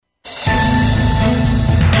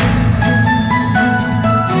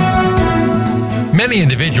Many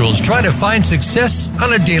individuals try to find success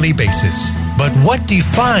on a daily basis. But what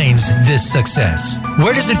defines this success?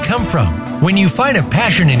 Where does it come from? When you find a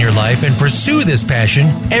passion in your life and pursue this passion,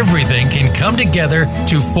 everything can come together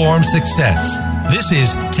to form success. This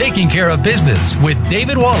is Taking Care of Business with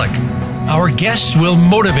David Wallach. Our guests will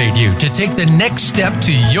motivate you to take the next step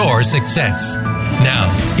to your success. Now,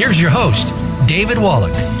 here's your host, David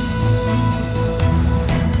Wallach.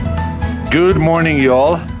 Good morning,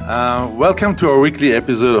 y'all. Welcome to our weekly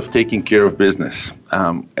episode of Taking Care of Business.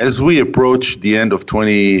 As we approach the end of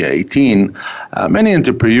 2018, many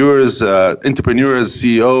entrepreneurs,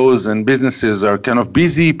 CEOs, and businesses are kind of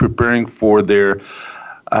busy preparing for their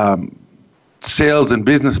sales and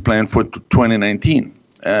business plan for 2019.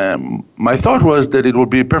 My thought was that it would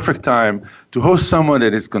be a perfect time to host someone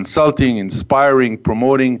that is consulting, inspiring,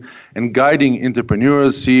 promoting, and guiding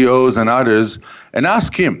entrepreneurs, CEOs, and others, and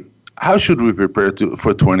ask him, how should we prepare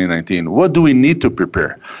for 2019? What do we need to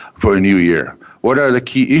prepare for a new year? What are the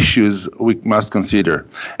key issues we must consider?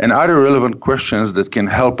 And other relevant questions that can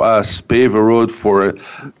help us pave a road for a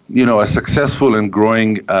successful and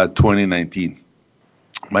growing 2019.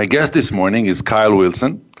 My guest this morning is Kyle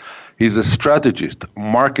Wilson. He's a strategist,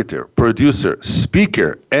 marketer, producer,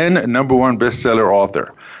 speaker, and #1 bestseller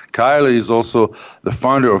author. Kyle is also the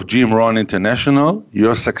founder of Jim Rohn International,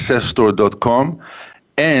 YourSuccessStore.com,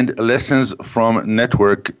 and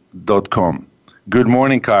lessonsfromnetwork.com. Good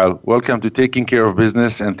morning, Kyle. Welcome to Taking Care of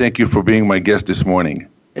Business, and thank you for being my guest this morning.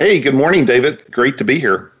 Hey, good morning, David. Great to be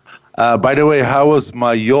here. By the way, how was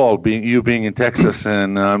my y'all being in Texas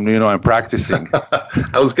and I'm practicing?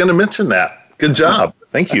 I was going to mention that. Good job.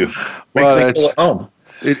 Thank you. Makes me feel at home.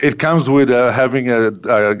 It comes with having a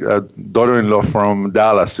daughter-in-law from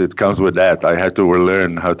Dallas. It comes with that. I had to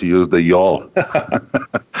learn how to use the y'all.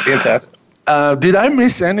 Fantastic. Did I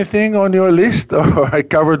miss anything on your list, or I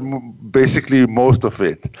covered basically most of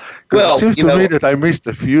it? Well, it seems to me that I missed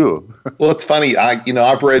a few. Well, it's funny.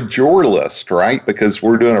 I've read your list, right? Because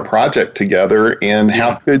we're doing a project together, and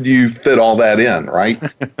how could you fit all that in, right?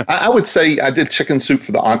 I would say I did Chicken Soup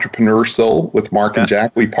for the Entrepreneur Soul with Mark and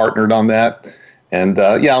Jack. We partnered on that, and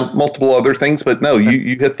multiple other things. But no,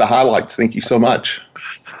 you hit the highlights. Thank you so much.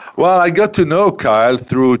 Well, I got to know Kyle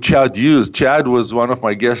through Chad Hughes. Chad was one of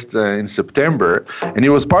my guests in September, and he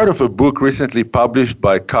was part of a book recently published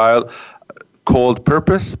by Kyle called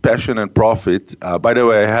Purpose, Passion, and Profit. By the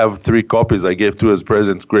way, I have 3 copies I gave to as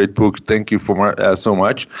present. Great book. Thank you for so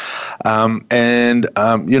much.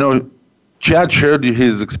 Chad shared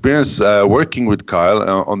his experience working with Kyle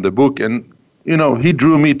on the book, and he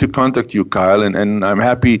drew me to contact you, Kyle, and I'm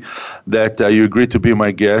happy that you agreed to be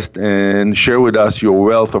my guest and share with us your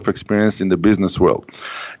wealth of experience in the business world.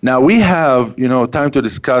 Now, we have, time to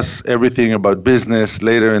discuss everything about business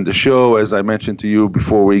later in the show. As I mentioned to you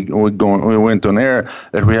before we went on air,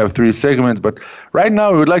 that we have 3 segments. But right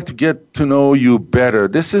now, we would like to get to know you better.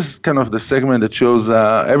 This is kind of the segment that shows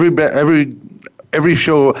every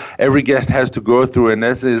show, every guest has to go through, and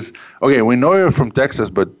that is, okay, we know you're from Texas,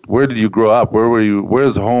 but where did you grow up? Where were you?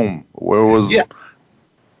 Where's home? Where was...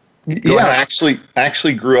 I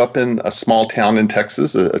actually grew up in a small town in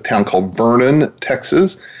Texas, a town called Vernon,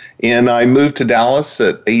 Texas, and I moved to Dallas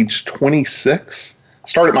at age 26.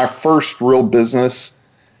 Started my first real business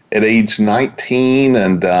at age 19,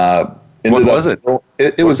 and what was it?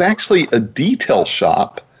 It was actually a detail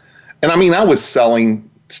shop, and I was selling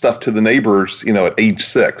stuff to the neighbors, at age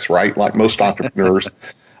 6, right? Like most entrepreneurs,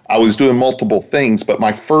 I was doing multiple things, but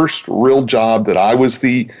my first real job that I was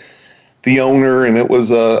the owner, and it was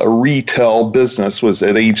a retail business, was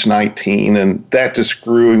at age 19, and that just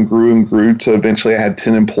grew and grew and grew to eventually I had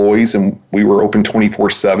 10 employees, and we were open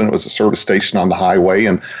 24/7. It was a service station on the highway,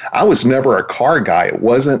 and I was never a car guy. It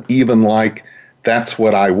wasn't even like that's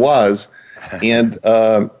what I was, and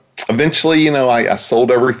eventually, I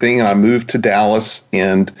sold everything and I moved to Dallas,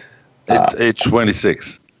 and at age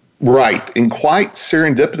 26. Right. And quite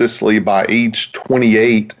serendipitously, by age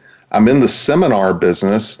 28, I'm in the seminar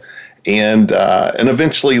business, and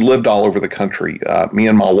eventually lived all over the country. Me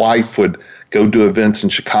and my wife would go do events in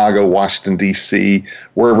Chicago, Washington, D.C.,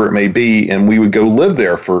 wherever it may be, and we would go live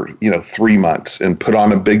there for 3 months and put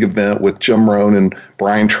on a big event with Jim Rohn and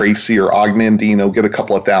Brian Tracy or Og Mandino, get a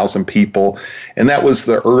couple of thousand people, and that was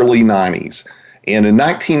the early 90s. And in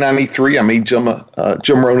 1993, I made Jim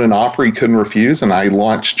Rohn an offer he couldn't refuse, and I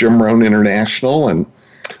launched Jim Rohn International and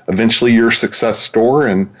eventually Your Success Store,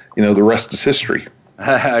 and the rest is history.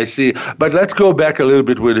 I see. But let's go back a little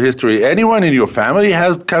bit with history. Anyone in your family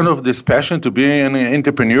has kind of this passion to be an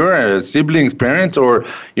entrepreneur, siblings, parents, or,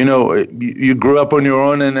 you grew up on your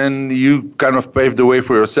own and then you kind of paved the way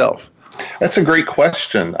for yourself? That's a great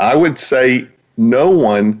question. I would say no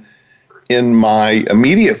one in my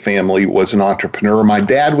immediate family was an entrepreneur. My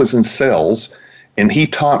dad was in sales, and he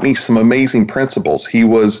taught me some amazing principles. He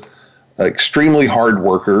was an extremely hard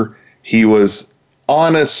worker. He was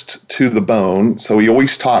honest to the bone. So he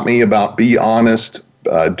always taught me about be honest,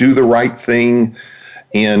 do the right thing.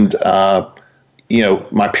 And,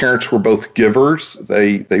 my parents were both givers.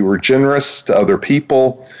 They were generous to other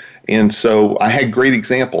people. And so I had great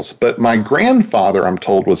examples. But my grandfather, I'm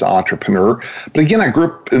told, was an entrepreneur. But again, I grew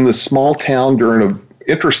up in this small town during an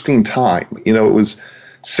interesting time. It was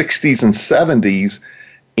 60s and 70s,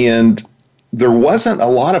 and there wasn't a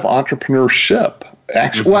lot of entrepreneurship.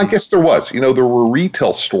 Actually, well, I guess there was. There were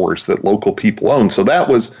retail stores that local people owned. So that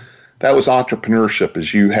was entrepreneurship.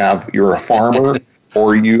 Is you're a farmer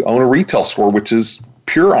or you own a retail store, which is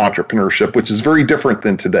pure entrepreneurship, which is very different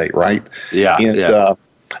than today, right? Yeah.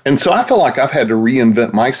 And so I feel like I've had to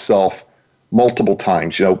reinvent myself multiple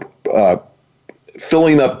times.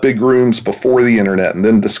 Filling up big rooms before the internet, and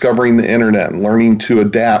then discovering the internet and learning to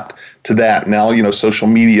adapt to that. Now, social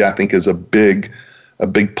media, I think, is a big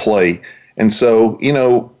play. And so,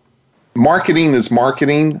 marketing is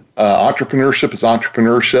marketing, entrepreneurship is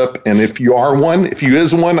entrepreneurship. And if you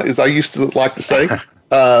is one, as I used to like to say,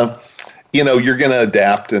 you're going to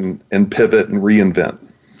adapt and pivot and reinvent.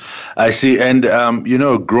 I see. And,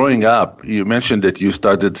 growing up, you mentioned that you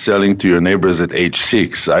started selling to your neighbors at age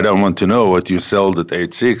 6. I don't want to know what you sold at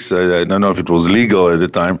age 6. I don't know if it was legal at the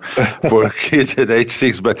time for kids at age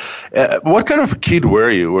 6. But what kind of a kid were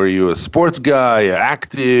you? Were you a sports guy,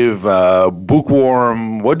 active,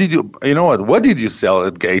 bookworm? What did you sell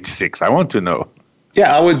at age 6? I want to know.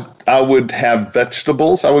 Yeah, I would have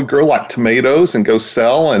vegetables. I would grow like tomatoes and go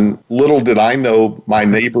sell. And little did I know my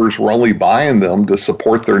neighbors were only buying them to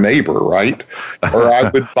support their neighbor, right? Or I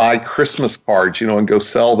would buy Christmas cards, and go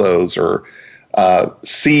sell those, or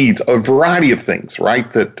seeds, a variety of things, right?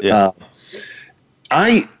 That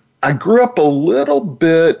I grew up a little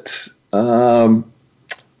bit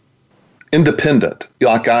independent.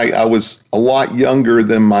 Like I was a lot younger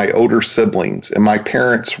than my older siblings, and my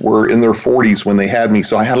parents were in their 40s when they had me.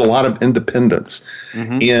 So I had a lot of independence.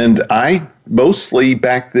 Mm-hmm. And I mostly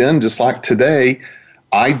back then, just like today,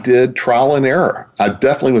 I did trial and error. I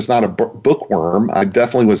definitely was not a bookworm. I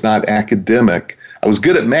definitely was not academic. I was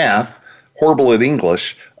good at math, horrible at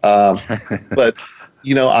English. But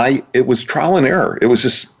it was trial and error. It was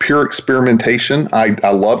just pure experimentation.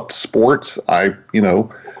 I loved sports. I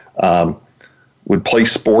would play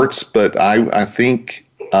sports, but I think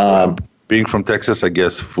being from Texas, I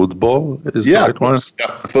guess football is the right one.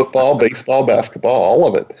 Football, baseball, basketball, all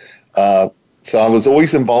of it. So I was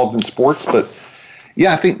always involved in sports, but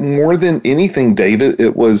I think more than anything, David,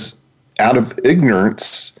 it was out of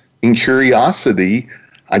ignorance and curiosity.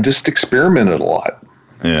 I just experimented a lot.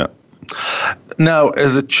 Yeah. Now,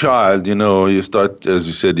 as a child, you start, as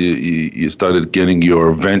you said, you started getting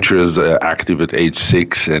your ventures active at age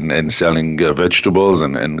 6 and selling vegetables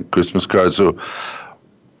and Christmas cards. So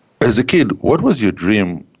as a kid, what was your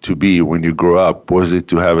dream to be when you grew up? Was it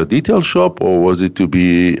to have a detail shop, or was it to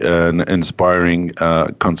be an inspiring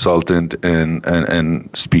consultant and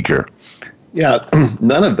speaker? Yeah,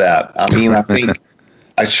 none of that. I mean, I think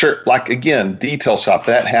again, detail shop,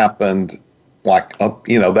 that happened.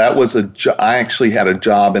 That was I actually had a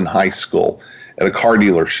job in high school at a car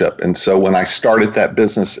dealership. And so when I started that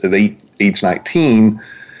business at age 19,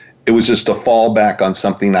 it was just a fallback on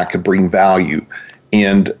something I could bring value.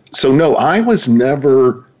 And so, no, I was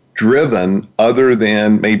never driven other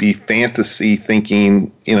than maybe fantasy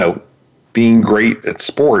thinking, being great at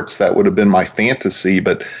sports. That would have been my fantasy.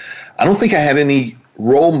 But I don't think I had any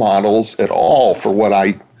role models at all for what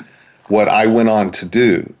I went on to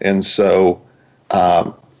do. And so,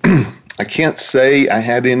 I can't say I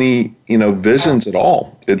had any, visions at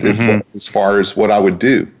all as far as what I would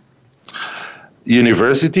do.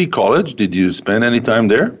 University, college, did you spend any time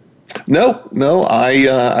there? No.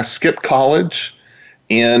 I skipped college,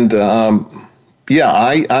 and I'm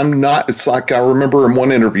not. It's like I remember in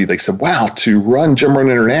one interview they said, "Wow, to run Jim Rohn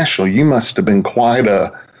International, you must have been quite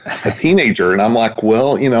a teenager." And I'm like,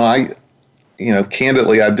 well,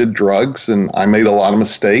 candidly, I did drugs and I made a lot of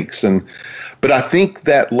mistakes. But I think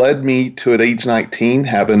that led me to, at age 19,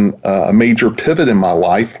 having a major pivot in my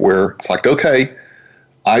life where it's like, okay,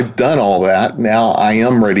 I've done all that. Now I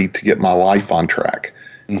am ready to get my life on track.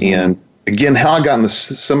 Mm-hmm. And again, how I got in the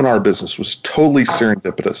seminar business was totally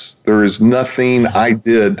serendipitous. There is nothing I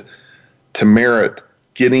did to merit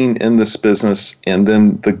getting in this business, and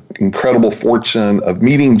then the incredible fortune of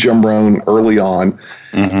meeting Jim Rohn early on.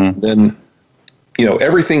 Mm-hmm. Then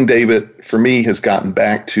everything, David, for me has gotten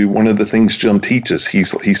back to one of the things Jim teaches. He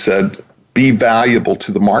said, be valuable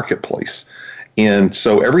to the marketplace. And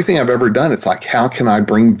so everything I've ever done, it's like, how can I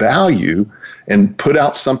bring value and put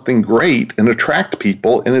out something great and attract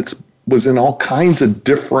people? And it was in all kinds of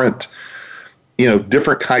different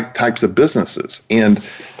types of businesses. And,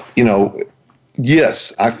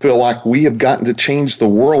 yes, I feel like we have gotten to change the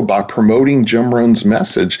world by promoting Jim Rohn's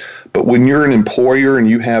message. But when you're an employer and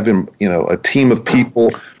you have, a team of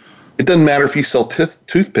people, it doesn't matter if you sell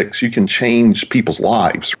toothpicks, you can change people's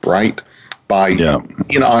lives, right? By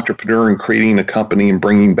being an entrepreneur and creating a company and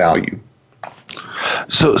bringing value.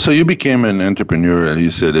 So you became an entrepreneur, as you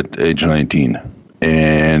said, at age 19,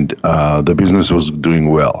 and the business was doing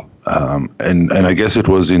well. And I guess it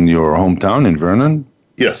was in your hometown in Vernon?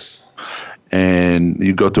 Yes. And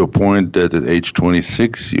you got to a point that at age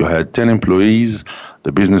 26, you had 10 employees.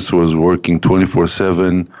 The business was working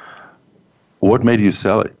 24/7. What made you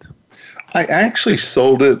sell it? I actually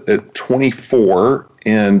sold it at 24,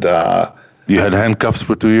 and you had handcuffs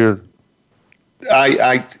for 2 years?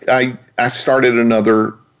 I started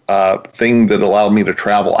another thing that allowed me to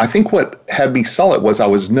travel. I think what had me sell it was I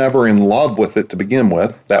was never in love with it to begin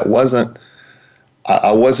with. I wasn't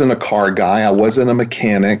a car guy. I wasn't a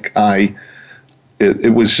mechanic.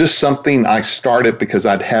 It was just something I started because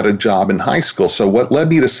I'd had a job in high school. So what led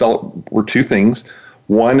me to sell it were two things.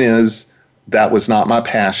 One is that was not my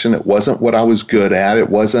passion. It wasn't what I was good at. It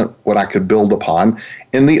wasn't what I could build upon.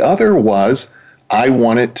 And the other was I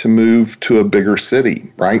wanted to move to a bigger city,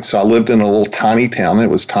 right? So I lived in a little tiny town. And it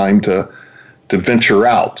was time to venture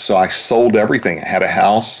out. So I sold everything. I had a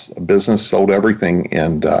house, a business, sold everything,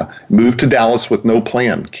 and moved to Dallas with no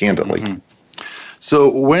plan, candidly. Mm-hmm. So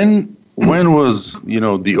when was,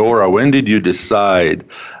 the aura? When did you decide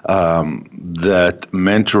that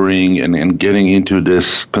mentoring and getting into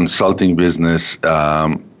this consulting business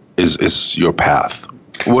is your path?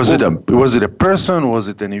 Was it a person? Was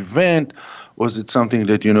it an event? Was it something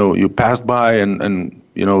that you passed by and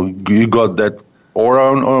you got that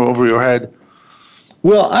aura over your head?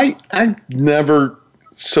 Well, I never.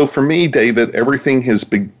 So for me, David, everything has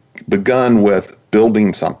begun with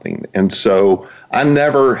building something, and so I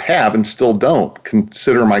never have and still don't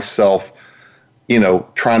consider myself,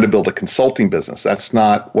 trying to build a consulting business. That's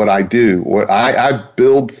not what I do. I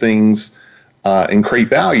build things and create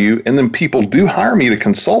value, and then people do hire me to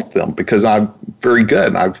consult them because I'm very good.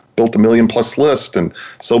 And I've built a 1 million+ list and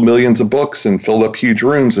sold millions of books and filled up huge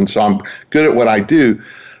rooms, and so I'm good at what I do.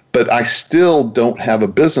 But I still don't have a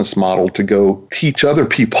business model to go teach other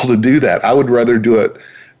people to do that. I would rather do it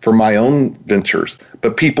for my own ventures.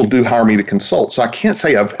 But people do hire me to consult. So I can't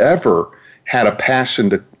say I've ever had a passion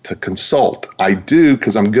to consult. I do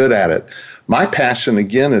because I'm good at it. My passion,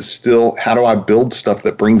 again, is still how do I build stuff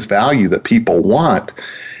that brings value that people want?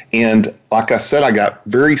 And like I said, I got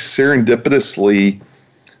very serendipitously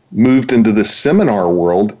moved into the seminar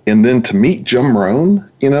world, and then to meet Jim Rohn,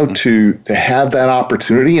 to have that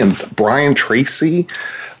opportunity, and Brian Tracy,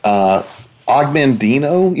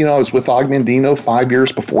 Ogmandino, I was with Ogmandino 5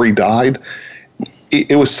 years before he died.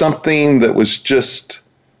 It was something that was just,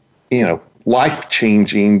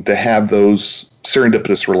 life-changing to have those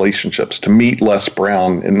serendipitous relationships, to meet Les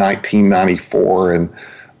Brown in 1994 and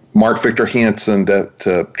Mark Victor Hansen,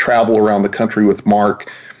 to travel around the country with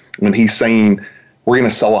Mark when he's saying, we're going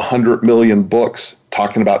to sell 100 million books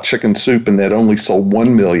talking about chicken soup, and they'd only sold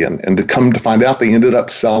 1 million. And to come to find out they ended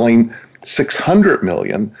up selling 600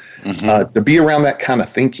 million, to be around that kind of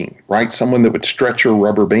thinking, right? Someone that would stretch your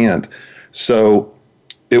rubber band. So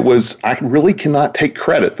I really cannot take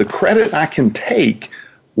credit. The credit I can take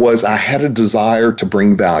was I had a desire to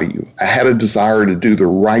bring value. I had a desire to do the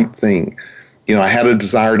right thing. I had a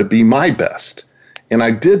desire to be my best. And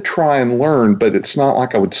I did try and learn, but it's not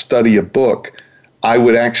like I would study a book. I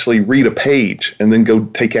would actually read a page and then go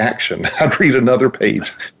take action. I'd read another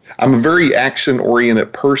page. I'm a very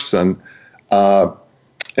action-oriented person. And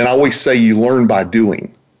I always say you learn by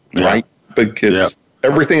doing, right? Because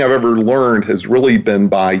everything I've ever learned has really been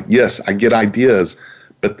by, yes, I get ideas,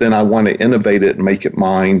 but then I want to innovate it and make it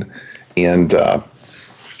mine. And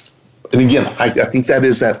again, I think that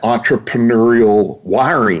is that entrepreneurial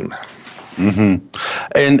wiring. Mm-hmm.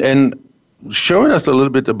 And showing us a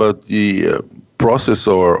little bit about the process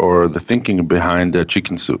or the thinking behind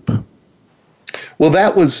chicken soup. Well,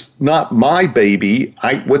 that was not my baby.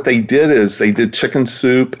 What they did is they did chicken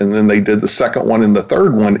soup, and then they did the second one and the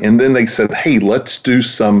third one, and then they said, hey, let's do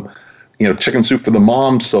some, chicken soup for the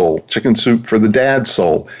mom soul, chicken soup for the dad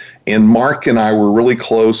soul. And Mark and I were really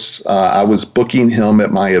close. I was booking him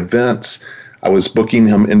at my events. I was booking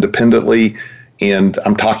him independently. And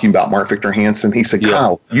I'm talking about Mark Victor Hansen. He said,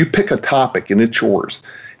 Kyle, you pick a topic and it's yours.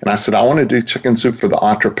 And I said, I want to do Chicken Soup for the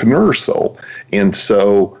Entrepreneur Soul. And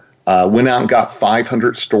so went out and got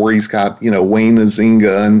 500 stories, got, Wayne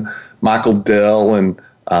Nzinga and Michael Dell and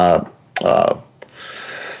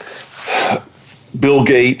Bill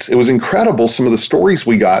Gates. It was incredible, some of the stories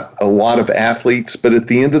we got, a lot of athletes. But at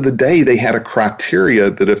the end of the day, they had a criteria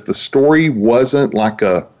that if the story wasn't like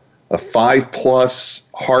a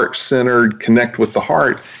 5+ heart-centered, connect with the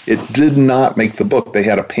heart, it did not make the book. They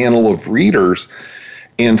had a panel of readers.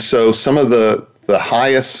 And so some of the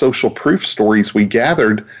highest social proof stories we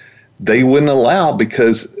gathered, they wouldn't allow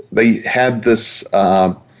because they had this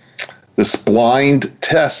blind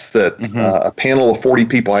test that a panel of 40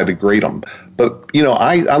 people had to grade them. But,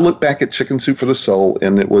 I look back at Chicken Soup for the Soul,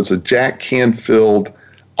 and it was a Jack Canfield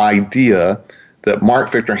idea that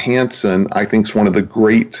Mark Victor Hansen, I think, is one of the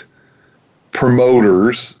great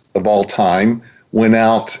promoters of all time, went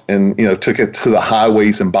out and took it to the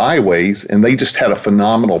highways and byways, and they just had a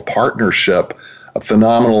phenomenal partnership, a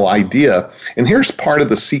phenomenal idea. And here's part of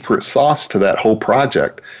the secret sauce to that whole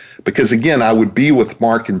project, because again, I would be with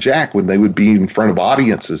Mark and Jack when they would be in front of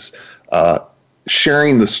audiences,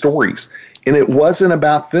 sharing the stories. And it wasn't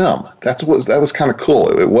about them. That was kind of cool.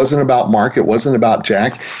 It wasn't about Mark. It wasn't about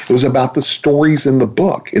Jack. It was about the stories in the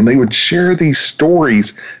book. And they would share these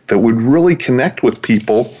stories that would really connect with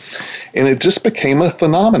people. And it just became a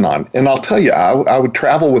phenomenon. And I'll tell you, I would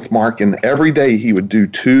travel with Mark, and every day he would do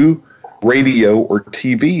 2 radio or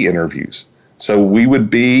TV interviews. So we would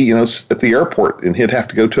be, at the airport, and he'd have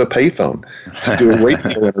to go to a payphone to do a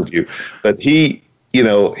radio interview. But he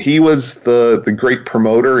was the great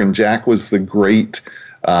promoter, and Jack was the great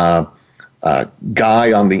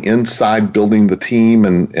guy on the inside building the team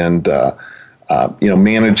and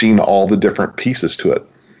managing all the different pieces to it.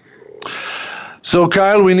 So,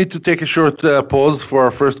 Kyle, we need to take a short pause for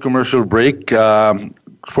our first commercial break.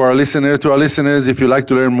 To our listeners, if you'd like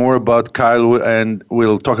to learn more about Kyle, and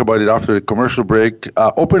we'll talk about it after the commercial break,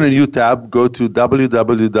 open a new tab, go to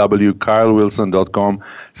www.kylewilson.com,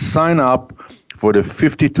 sign up for the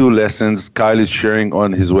 52 lessons Kyle is sharing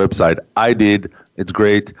on his website. I did. It's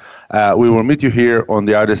great. We will meet you here on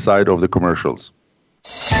the other side of the commercials.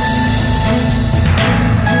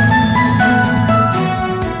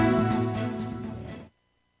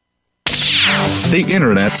 The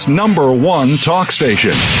Internet's #1 talk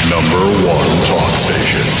station. #1 talk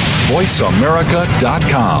station.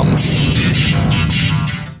 VoiceAmerica.com.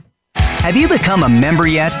 Have you become a member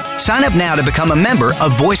yet? Sign up now to become a member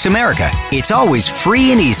of Voice America. It's always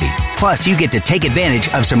free and easy. Plus, you get to take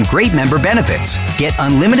advantage of some great member benefits. Get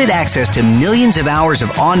unlimited access to millions of hours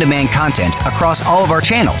of on-demand content across all of our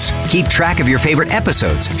channels. Keep track of your favorite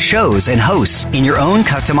episodes, shows, and hosts in your own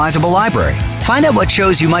customizable library. Find out what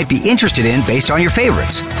shows you might be interested in based on your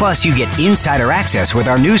favorites. Plus, you get insider access with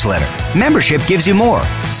our newsletter. Membership gives you more.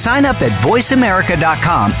 Sign up at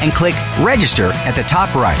voiceamerica.com and click register at the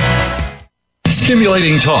top right.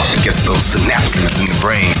 Stimulating talk. It gets those synapses in the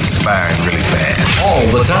brain firing really fast. All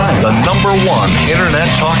the time. The #1 Internet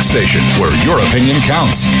talk station where your opinion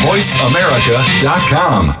counts.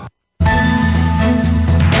 VoiceAmerica.com.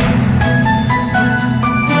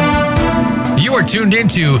 You are tuned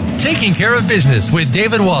into Taking Care of Business with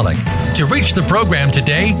David Wallach. To reach the program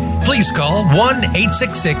today, please call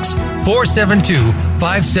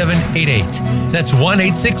 1-866-472-5788. That's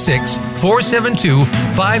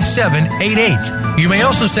 1-866-472-5788. You may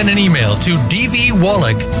also send an email to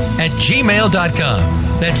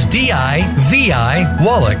dvwallach@gmail.com. That's DIVI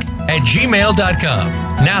Wallach@gmail.com.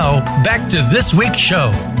 Now, back to this week's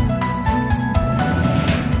show.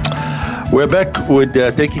 We're back with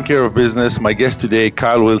Taking Care of Business. My guest today,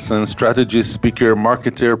 Kyle Wilson, strategist, speaker,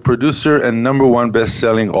 marketer, producer, and #1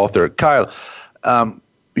 best-selling author. Kyle,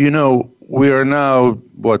 we are now,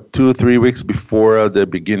 2-3 weeks before the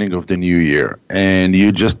beginning of the new year. And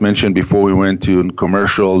you just mentioned before we went to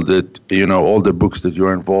commercial that, all the books that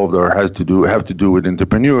you're involved or have to do with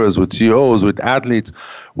entrepreneurs, with CEOs, with athletes,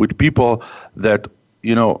 with people that,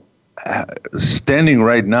 standing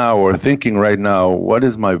right now or thinking right now, what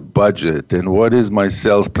is my budget and what is my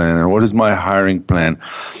sales plan and what is my hiring plan?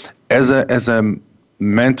 As a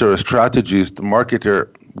mentor, a strategist, marketer,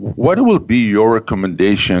 what will be your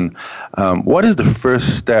recommendation? What is the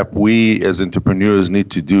first step we as entrepreneurs need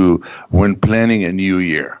to do when planning a new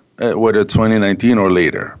year, whether it's 2019 or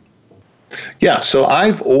later? Yeah, so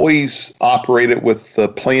I've always operated with the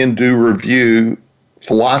plan, do, review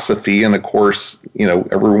philosophy. And of course,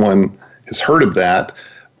 everyone has heard of that.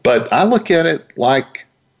 But I look at it like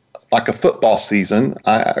like a football season.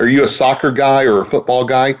 Are you a soccer guy or a football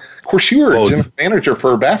guy? Of course, you were a general manager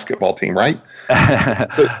for a basketball team, right?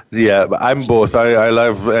 Yeah, but I'm both. I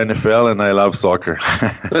love NFL and I love soccer.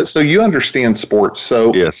 So you understand sports.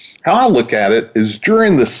 So yes. How I look at it is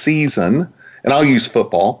during the season, and I'll use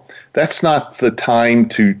football, that's not the time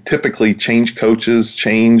to typically change coaches,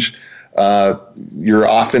 change your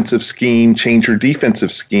offensive scheme, change your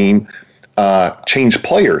defensive scheme, change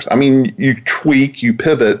players. I mean, you tweak, you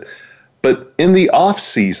pivot, but in the off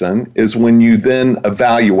season is when you then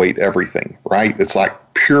evaluate everything, right? It's like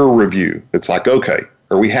pure review. It's like, okay,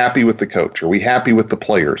 are we happy with the coach? Are we happy with the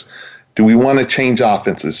players? Do we want to change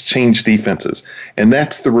offenses, change defenses? And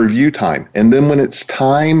that's the review time. And then when it's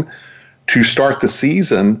time to start the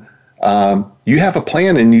season, you have a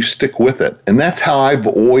plan and you stick with it. And that's how I've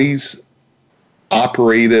always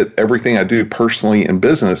operated everything I do personally in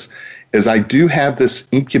business, is I do have this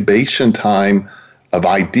incubation time of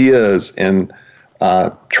ideas and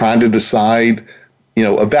trying to decide,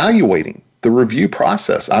 evaluating the review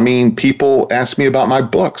process. I mean, people ask me about my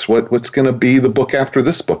books. What's going to be the book after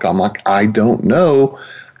this book? I'm like, I don't know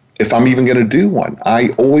if I'm even going to do one. I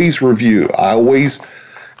always review. I always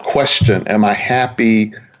question, am I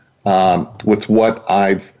happy with what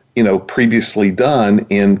I've previously done,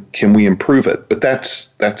 and can we improve it? But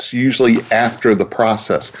that's usually after the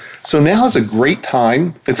process. So now is a great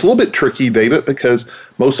time. It's a little bit tricky, David, because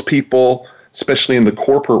most people, especially in the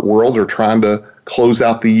corporate world, are trying to close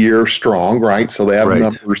out the year strong, right? So they have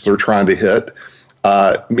numbers they're trying to hit.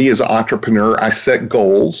 Me as an entrepreneur, I set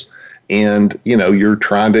goals, and you're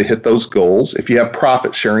trying to hit those goals. If you have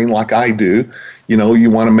profit sharing like I do, you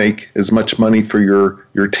want to make as much money for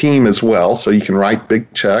your team as well, so you can write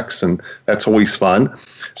big checks, and that's always fun.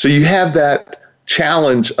 So you have that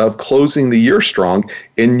challenge of closing the year strong,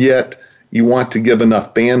 and yet you want to give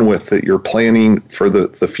enough bandwidth that you're planning for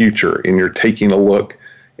the future, and you're taking a look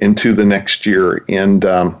into the next year. And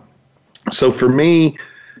so for me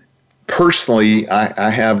personally, I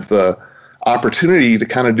have the opportunity to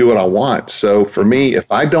kind of do what I want. So for me,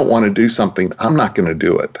 if I don't want to do something, I'm not going to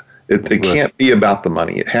do it. It can't be about the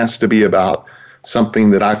money. It has to be about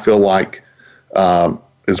something that I feel like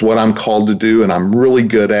is what I'm called to do, and I'm really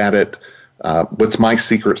good at it. What's my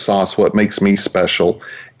secret sauce? What makes me special?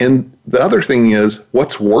 And the other thing is,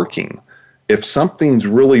 what's working? If something's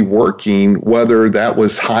really working, whether that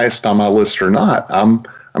was highest on my list or not, I'm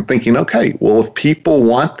thinking, okay, well, if people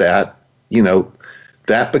want that,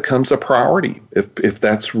 that becomes a priority if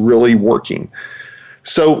that's really working.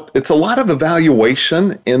 So it's a lot of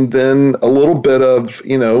evaluation, and then a little bit of,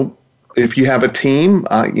 if you have a team,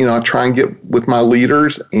 I try and get with my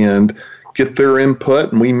leaders and get their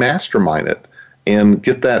input, and we mastermind it and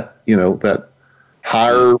get that, that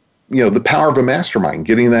higher, the power of a mastermind,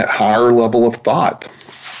 getting that higher level of thought.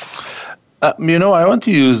 I want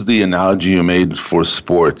to use the analogy you made for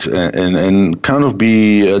sports and kind of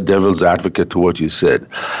be a devil's advocate to what you said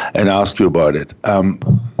and ask you about it.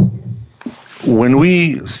 When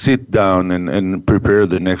we sit down and prepare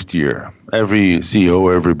the next year, every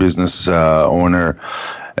CEO, every business owner,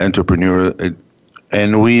 entrepreneur,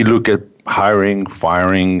 and we look at hiring,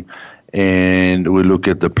 firing, and we look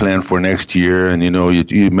at the plan for next year, and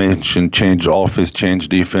you mentioned change office, change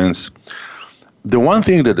defense. The one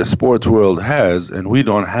thing that the sports world has, and we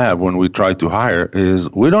don't have when we try to hire,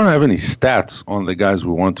 is we don't have any stats on the guys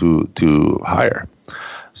we want to hire.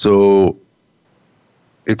 So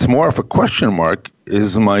it's more of a question mark.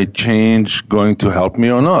 Is my change going to help me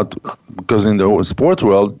or not? Because in the sports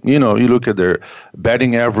world, you look at their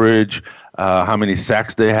batting average, how many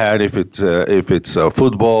sacks they had, if it's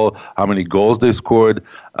football, how many goals they scored,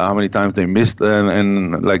 how many times they missed,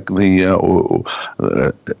 and like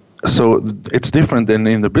so it's different than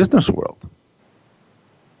in the business world.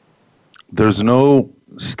 There's no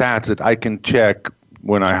stats that I can check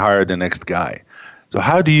when I hire the next guy. So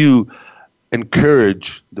how do you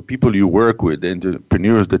encourage the people you work with, the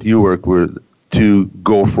entrepreneurs that you work with, to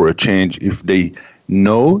go for a change if they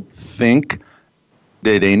think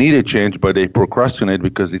that they need a change, but they procrastinate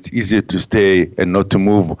because it's easier to stay and not to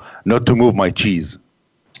move my cheese?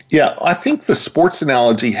 Yeah, I think the sports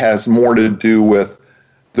analogy has more to do with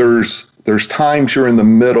there's times you're in the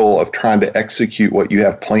middle of trying to execute what you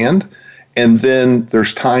have planned, and then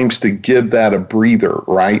there's times to give that a breather,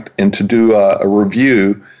 right? And to do a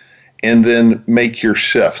review and then make your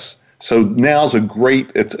shifts. So now's the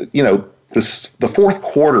fourth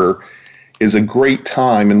quarter is a great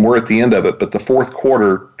time, and we're at the end of it, but the fourth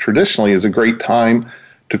quarter traditionally is a great time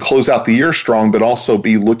to close out the year strong, but also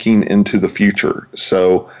be looking into the future.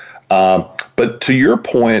 So, but to your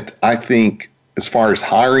point, I think as far as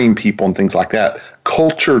hiring people and things like that,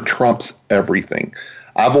 culture trumps everything.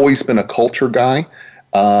 I've always been a culture guy.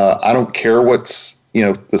 I don't care what's,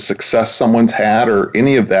 the success someone's had or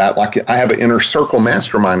any of that. Like I have an inner circle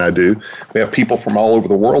mastermind I do. We have people from all over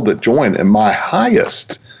the world that join. And my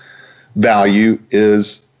highest value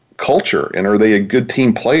is culture. And are they a good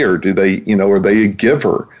team player? Do they, are they a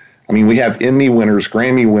giver? I mean, we have Emmy winners,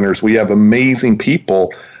 Grammy winners. We have amazing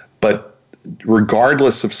people. But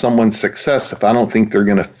regardless of someone's success, if I don't think they're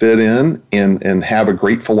going to fit in and have a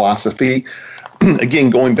great philosophy, again,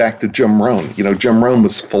 going back to Jim Rohn, Jim Rohn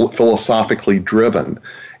was philosophically driven.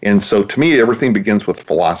 And so to me, everything begins with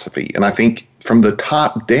philosophy. And I think from the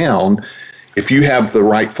top down, if you have the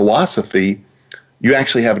right philosophy, you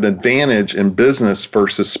actually have an advantage in business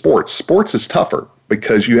versus sports. Sports is tougher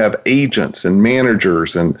because you have agents and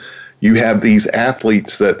managers and you have these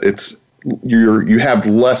athletes that you have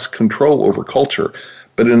less control over culture.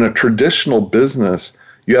 But in a traditional business,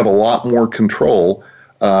 you have a lot more control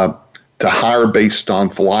to hire based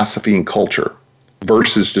on philosophy and culture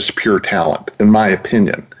versus just pure talent. In my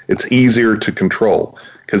opinion, it's easier to control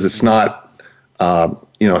because it's not,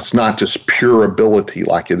 it's not just pure ability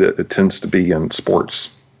like it tends to be in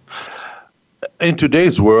sports. In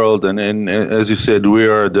today's world, and as you said, we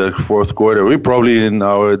are the fourth quarter. We're probably in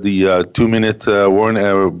the 2-minute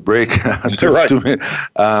break. Right.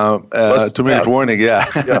 2-minute warning. Yeah.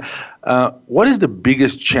 What is the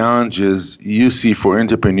biggest challenges you see for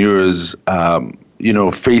entrepreneurs,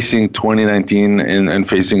 facing 2019 and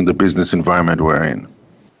facing the business environment we're in?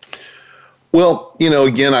 Well,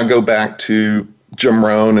 again, I go back to Jim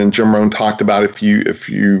Rohn, and Jim Rohn talked about if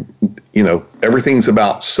you everything's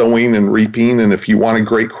about sowing and reaping, and if you want a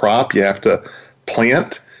great crop, you have to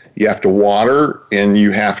plant, you have to water, and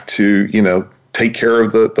you have to take care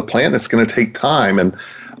of the plant. It's going to take time, and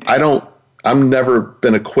I've never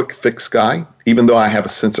been a quick fix guy, even though I have a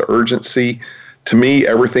sense of urgency. To me,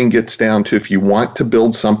 everything gets down to if you want to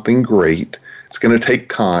build something great, it's going to take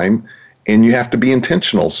time. And you have to be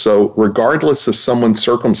intentional. So regardless of someone's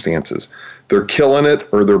circumstances, they're killing it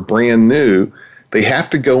or they're brand new, they have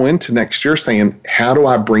to go into next year saying, how do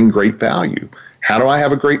I bring great value? How do I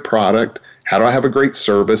have a great product? How do I have a great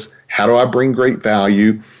service? How do I bring great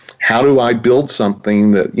value? How do I build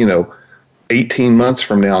something that, 18 months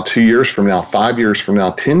from now, 2 years from now, 5 years from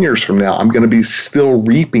now, 10 years from now, I'm going to be still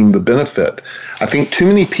reaping the benefit. I think too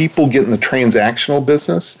many people get in the transactional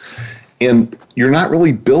business, and you're not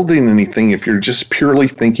really building anything if you're just purely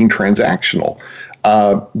thinking transactional.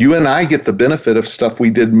 You and I get the benefit of stuff we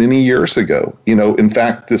did many years ago. In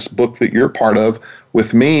fact, this book that you're part of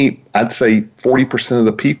with me, I'd say 40% of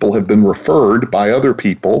the people have been referred by other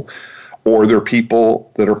people, or they're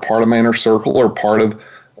people that are part of my inner circle or part of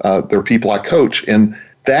they're people I coach. And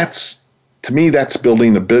to me, that's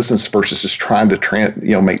building a business versus just trying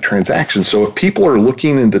to make transactions. So if people are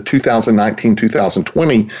looking into 2019,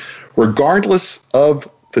 2020, regardless of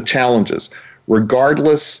the challenges,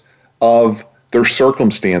 regardless of their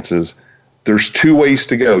circumstances, there's two ways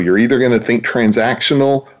to go. You're either going to think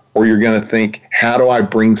transactional, or you're going to think, how do I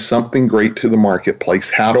bring something great to the marketplace?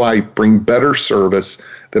 How do I bring better service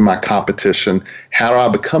than my competition? How do I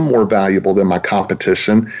become more valuable than my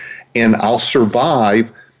competition? And I'll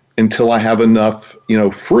survive until I have enough,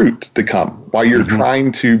 fruit to come. While you're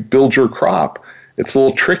trying to build your crop, it's a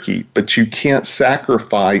little tricky, but you can't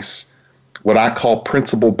sacrifice what I call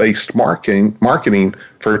principle-based marketing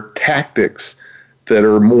for tactics that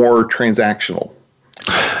are more transactional.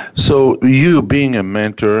 So you being a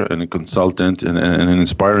mentor and a consultant and an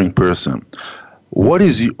inspiring person, what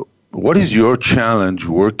is your challenge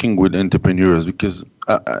working with entrepreneurs? Because,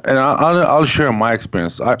 and I'll share my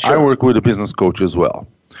experience. I work with a business coach as well.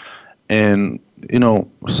 And,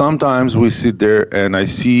 sometimes we sit there and I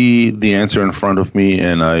see the answer in front of me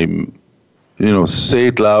and I, say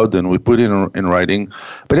it loud and we put it in writing.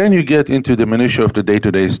 But then you get into the minutiae of the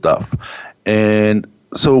day-to-day stuff. And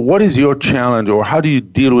so what is your challenge, or how do you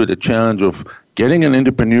deal with the challenge of getting an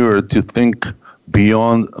entrepreneur to think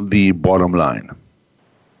beyond the bottom line?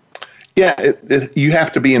 Yeah, you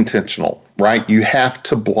have to be intentional, right? You have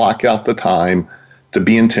to block out the time to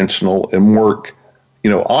be intentional and work,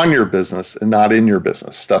 on your business and not in your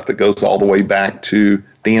business. Stuff that goes all the way back to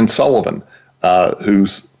Dan Sullivan,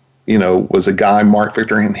 who's, was a guy, Mark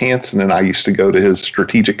Victor Hansen, and I used to go to his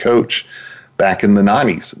strategic coach back in the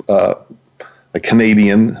 90s, a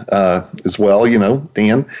Canadian as well,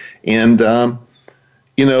 Dan. And,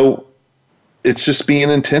 it's just being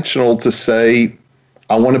intentional to say,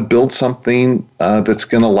 I want to build something that's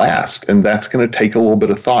going to last, and that's going to take a little bit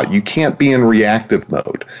of thought. You can't be in reactive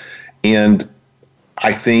mode. And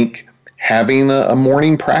I think having a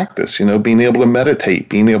morning practice, being able to meditate,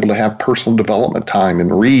 being able to have personal development time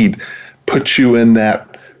and read, puts you in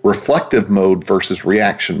that reflective mode versus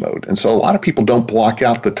reaction mode. And so a lot of people don't block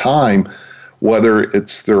out the time, whether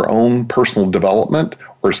it's their own personal development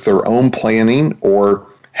or it's their own planning or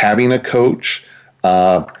having a coach,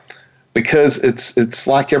 because it's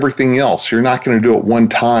like everything else. You're not going to do it one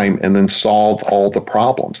time and then solve all the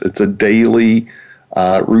problems. It's a daily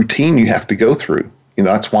routine you have to go through.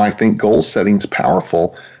 That's why I think goal setting is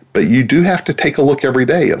powerful, but you do have to take a look every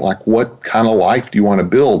day at like what kind of life do you want to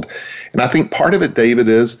build. And I think part of it, David,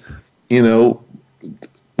 is,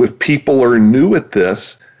 if people are new at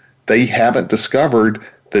this, they haven't discovered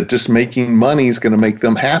that just making money is going to make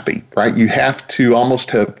them happy, right? You have to almost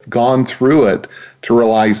have gone through it to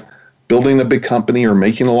realize building a big company or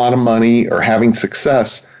making a lot of money or having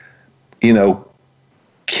success,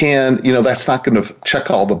 that's not going to check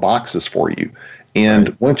all the boxes for you.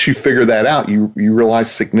 And once you figure that out, you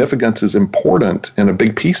realize significance is important and a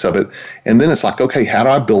big piece of it. And then it's like, okay, how do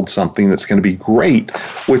I build something that's going to be great,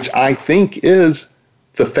 which I think is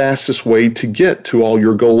the fastest way to get to all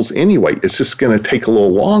your goals anyway. It's just going to take a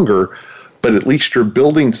little longer, but at least you're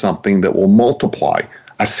building something that will multiply.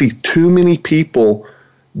 I see too many people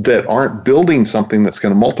that aren't building something that's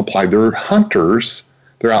going to multiply. They're hunters.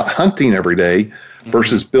 They're out hunting every day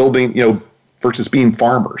versus building, versus being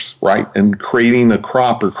farmers, right? And creating a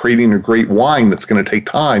crop or creating a great wine that's going to take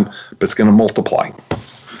time, but it's going to multiply.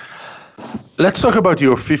 Let's talk about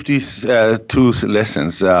your 52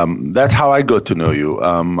 lessons. That's how I got to know you.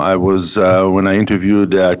 I was, when I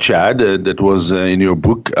interviewed Chad, that was in your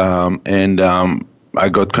book, and I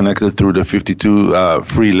got connected through the 52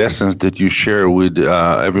 free lessons that you share with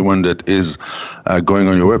everyone that is going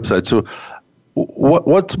on your website. So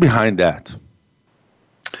what's behind that?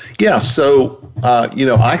 Yeah, so,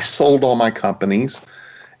 I sold all my companies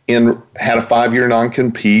and had a 5-year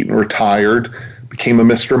non-compete and retired, became a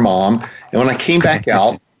Mr. Mom. And when I came back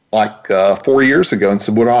out 4 years ago and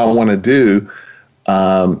said, what do I want to do?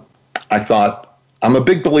 I thought, I'm a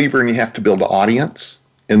big believer in you have to build an audience.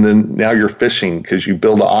 And then now you're fishing because you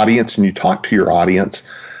build an audience and you talk to your audience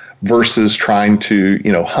versus trying to,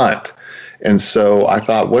 hunt. And so I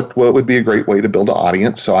thought, what would be a great way to build an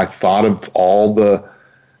audience? So I thought of all the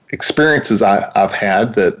experiences I've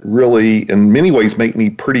had that really, in many ways, make me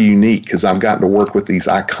pretty unique because I've gotten to work with these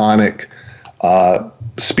iconic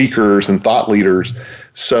speakers and thought leaders.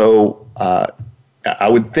 So I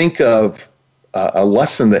would think of a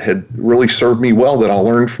lesson that had really served me well that I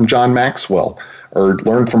learned from John Maxwell or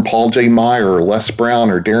learned from Paul J. Meyer or Les Brown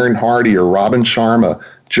or Darren Hardy or Robin Sharma,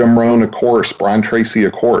 Jim Rohn, of course, Brian Tracy,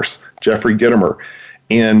 of course, Jeffrey Gitomer.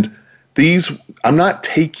 And these, I'm not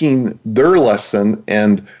taking their lesson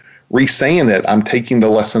and re-saying it. I'm taking the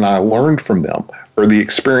lesson I learned from them or the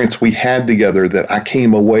experience we had together that I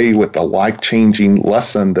came away with a life-changing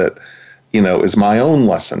lesson that, is my own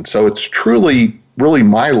lesson. So it's truly, really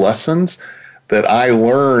my lessons that I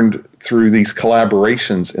learned through these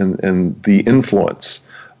collaborations and the influence.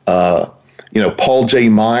 Paul J.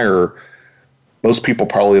 Meyer, most people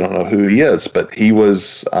probably don't know who he is, but he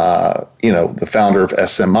was, the founder of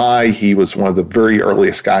SMI. He was one of the very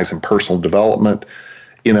earliest guys in personal development,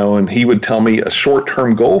 and he would tell me a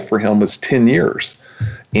short-term goal for him was 10 years.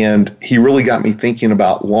 And he really got me thinking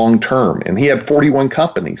about long-term. And he had 41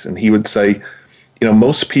 companies. And he would say,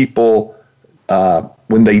 most people,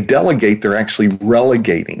 when they delegate, they're actually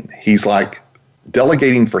relegating. He's like,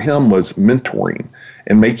 delegating for him was mentoring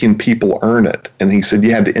and making people earn it. And he said,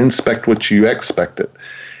 you had to inspect what you expected.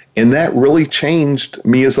 And that really changed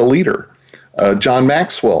me as a leader. John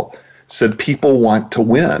Maxwell said, people want to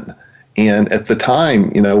win. And at the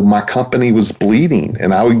time, my company was bleeding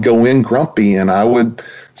and I would go in grumpy and I would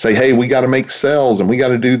say, hey, we got to make sales and we got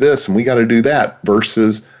to do this and we got to do that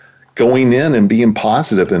versus going in and being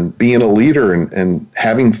positive and being a leader and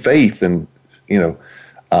having faith and,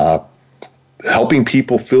 helping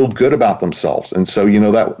people feel good about themselves. And so,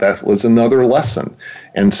 that was another lesson.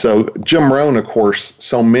 And so Jim Rohn, of course,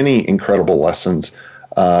 so many incredible lessons.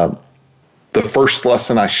 The first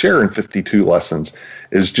lesson I share in 52 lessons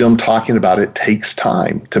is Jim talking about it takes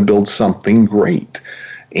time to build something great.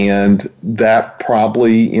 And that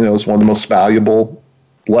probably, is one of the most valuable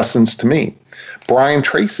lessons to me. Brian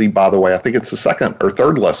Tracy, by the way, I think it's the second or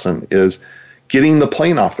third lesson, is getting the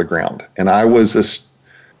plane off the ground. And I was this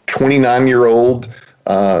 29-year-old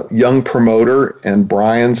young promoter, and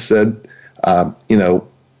Brian said,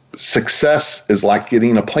 success is like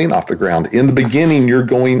getting a plane off the ground. In the beginning, you're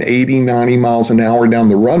going 80, 90 miles an hour down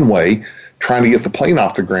the runway trying to get the plane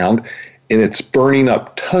off the ground, and it's burning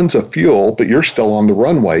up tons of fuel, but you're still on the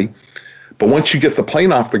runway. But once you get the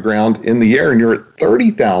plane off the ground in the air and you're at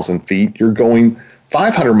 30,000 feet, you're going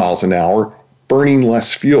 500 miles an hour, burning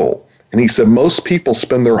less fuel. And he said most people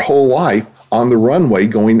spend their whole life on the runway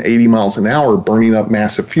going 80 miles an hour, burning up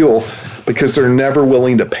massive fuel because they're never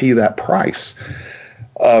willing to pay that price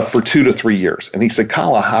for 2 to 3 years. And he said,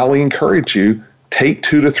 Kyle, I highly encourage you, take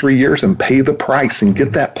 2 to 3 years and pay the price and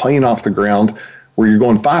get that plane off the ground where you're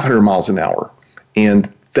going 500 miles an hour.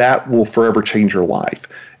 And that will forever change your life.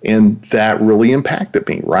 And that really impacted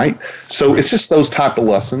me, right? So it's just those type of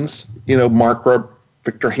lessons. You know,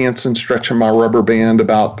 Victor Hansen stretching my rubber band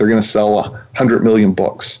about they're going to sell 100 million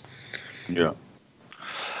books. Yeah.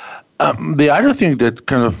 The other thing that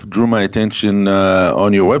kind of drew my attention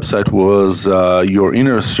on your website was your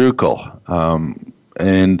inner circle.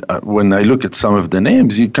 And when I look at some of the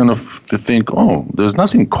names, you kind of think, oh, there's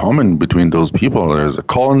nothing common between those people. There's a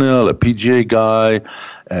colonel, a PGA guy,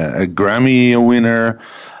 a Grammy winner,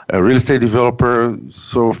 a real estate developer.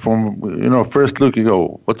 So from first look, you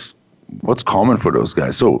go, what's common for those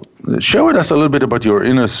guys? So share with us a little bit about your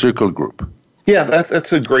inner circle group. Yeah,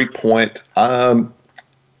 that's a great point. My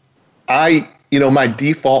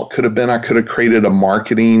default could have been I could have created a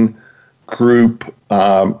marketing group,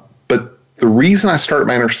 but the reason I started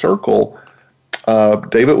my inner circle,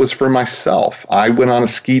 David, was for myself. I went on a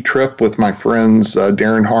ski trip with my friends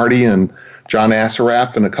Darren Hardy and John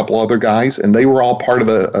Assaraf and a couple other guys, and they were all part of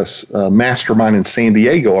a mastermind in San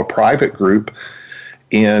Diego, a private group.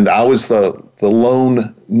 And I was the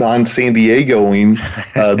lone non-San Diegoing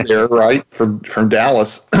there, right, from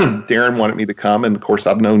Dallas. Darren wanted me to come, and of course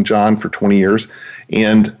I've known John for 20 years.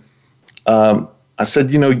 And I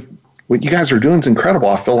said, what you guys are doing is incredible.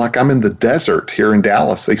 I feel like I'm in the desert here in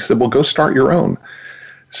Dallas. They said, well, go start your own.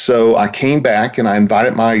 So I came back and I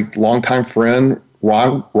invited my longtime friend,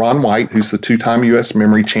 Ron White, who's the 2-time U.S.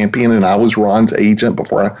 memory champion, and I was Ron's agent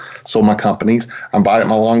before I sold my companies. I invited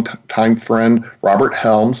my longtime friend, Robert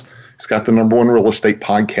Helms. He's got the #1 real estate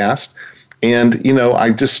podcast. And,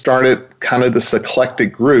 I just started kind of this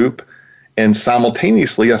eclectic group, and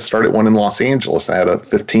simultaneously I started one in Los Angeles. I had a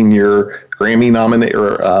 15-year Grammy nominated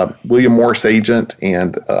William Morris agent,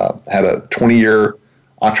 and had a 20-year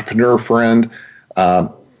entrepreneur friend.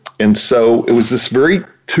 And so it was this very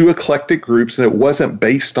two eclectic groups, and it wasn't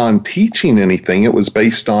based on teaching anything. It was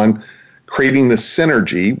based on creating this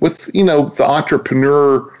synergy with, the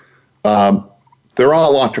entrepreneur. They're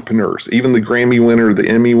all entrepreneurs. Even the Grammy winner, the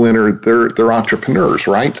Emmy winner, they're entrepreneurs,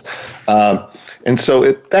 right? And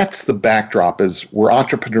so that's the backdrop is we're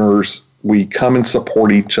entrepreneurs. We come and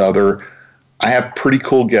support each other. I have pretty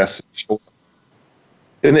cool guests.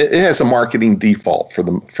 And it has a marketing default for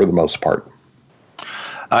the most part.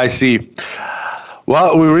 I see.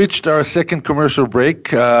 Well, we reached our second commercial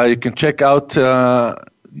break. You can check out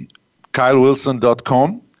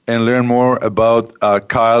kylewilson.com and learn more about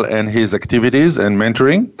Kyle and his activities and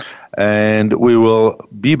mentoring. And we will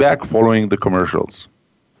be back following the commercials.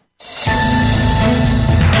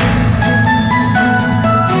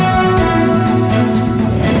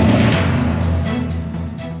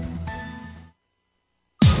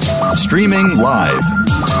 Streaming live,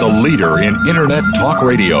 the leader in Internet talk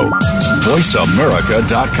radio,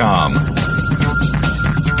 VoiceAmerica.com.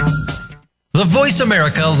 The Voice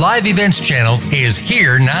America Live Events channel is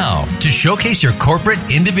here now to showcase your corporate,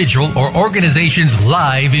 individual, or organization's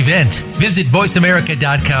live event. Visit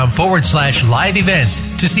voiceamerica.com/live events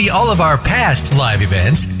to see all of our past live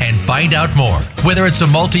events and find out more. Whether it's a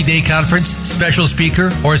multi-day conference, special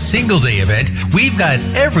speaker, or single-day event, we've got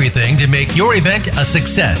everything to make your event a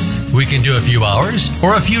success. We can do a few hours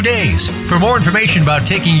or a few days. For more information about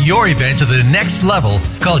taking your event to the next level,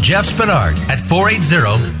 call Jeff Spinard at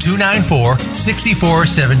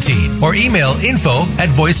 480-294-6417 or email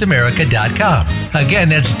info@voiceamerica.com. Again,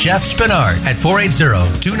 that's Jeff Spinard at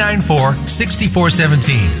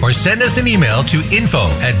 480-294-6417 or send us an email to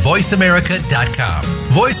info@voiceamerica.com.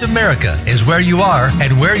 Voice America is where you are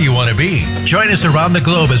and where you want to be. Join us around the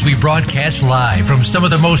globe as we broadcast live from some of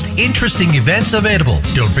the most interesting events available.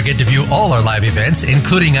 Don't forget to view all our live events,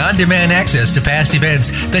 including on-demand access to past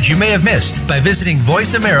events that you may have missed by visiting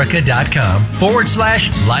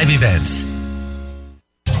voiceamerica.com/live events.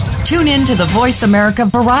 Tune in to the Voice America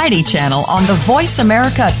Variety channel on the Voice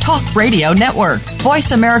America Talk Radio Network.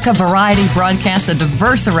 Voice America Variety broadcasts a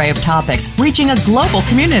diverse array of topics, reaching a global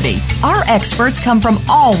community. Our experts come from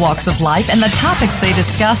all walks of life, and the topics they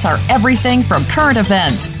discuss are everything from current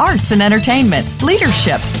events, arts and entertainment,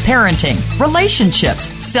 leadership, parenting, relationships,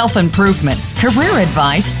 self-improvement, career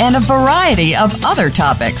advice, and a variety of other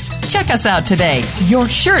topics. Check us out today. You're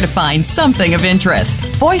sure to find something of interest.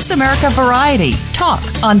 Voice America Variety. Talk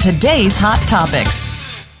on today's hot topics.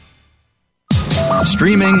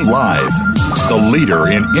 Streaming live. The leader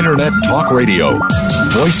in Internet talk radio.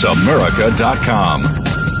 VoiceAmerica.com.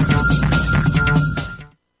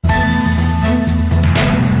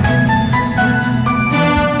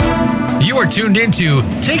 You are tuned into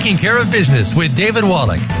Taking Care of Business with David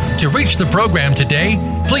Wallach. To reach the program today,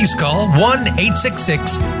 please call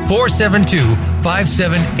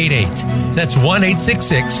 1-866-472-5788. That's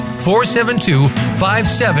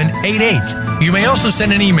 1-866-472-5788. You may also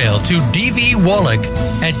send an email to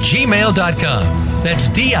dvwallach@gmail.com. That's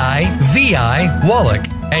DIVI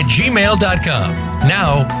Wallach@gmail.com.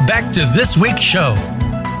 Now, back to this week's show.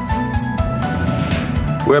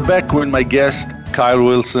 We're back with my guest, Kyle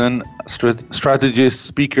Wilson, strategist,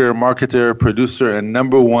 speaker, marketer, producer, and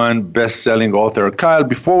 #1 best-selling author. Kyle,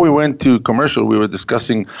 before we went to commercial, we were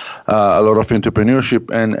discussing a lot of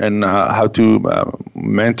entrepreneurship and how to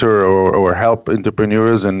mentor or help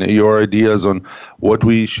entrepreneurs and your ideas on what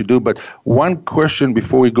we should do. But one question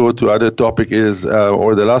before we go to other topic is,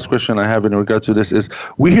 or the last question I have in regard to this is,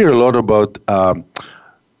 we hear a lot about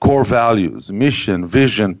core values, mission,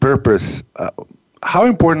 vision, purpose. How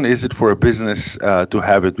important is it for a business to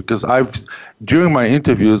have it? Because during my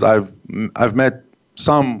interviews, I've met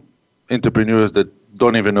some entrepreneurs that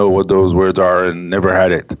don't even know what those words are and never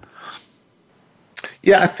had it.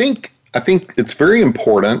 Yeah, I think it's very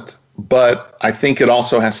important, but I think it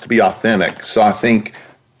also has to be authentic. So I think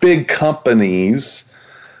big companies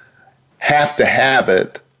have to have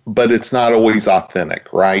it, but it's not always authentic,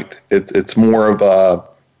 right? It's more of a,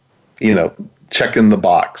 checking the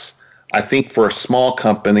box. I think for a small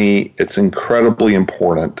company, it's incredibly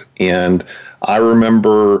important. And I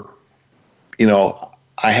remember,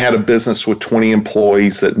 I had a business with 20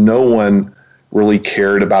 employees that no one really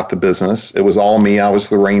cared about the business. It was all me. I was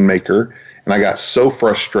the rainmaker. And I got so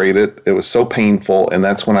frustrated. It was so painful. And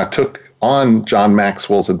that's when I took on John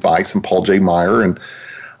Maxwell's advice and Paul J. Meyer. And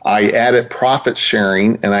I added profit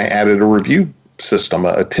sharing, and I added a review system,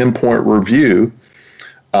 a 10-point review.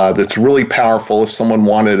 That's really powerful. If someone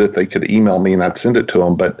wanted it, they could email me and I'd send it to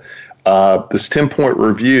them. But this 10-point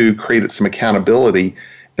review created some accountability.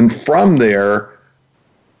 And from there,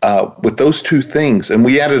 with those two things, and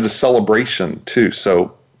we added a celebration too.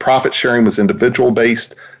 So profit sharing was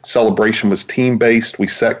individual-based. Celebration was team-based. We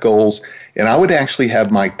set goals. And I would actually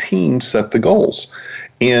have my team set the goals.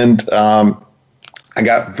 And I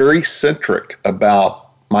got very centric about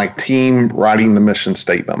my team writing the mission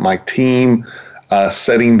statement, my team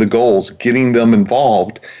setting the goals, getting them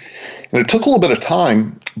involved. And it took a little bit of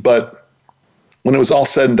time, but when it was all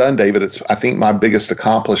said and done, David, I think my biggest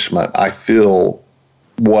accomplishment, I feel,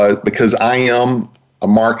 was because I am a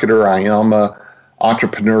marketer, I am a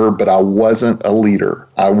entrepreneur, but I wasn't a leader.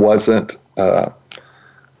 I wasn't, that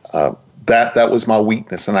was my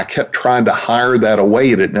weakness. And I kept trying to hire that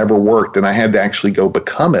away, and it never worked. And I had to actually go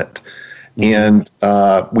become it. And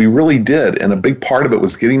we really did. And a big part of it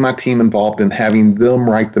was getting my team involved and having them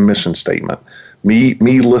write the mission statement, me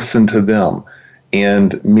listen to them,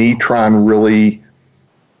 and me try and really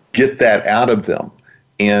get that out of them.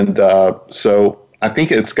 And so I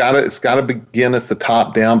think it's got to begin at the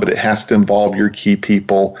top down, but it has to involve your key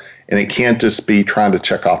people, and it can't just be trying to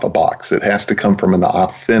check off a box. It has to come from an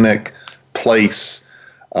authentic place.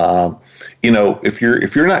 If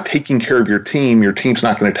you're not taking care of your team's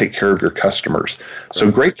not going to take care of your customers.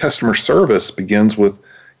 So great customer service begins with,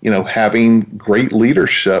 having great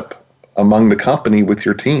leadership among the company with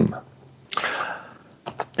your team.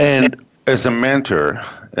 And as a mentor,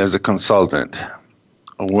 as a consultant,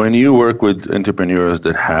 when you work with entrepreneurs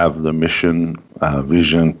that have the mission,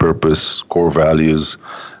 vision, purpose, core values,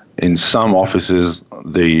 in some offices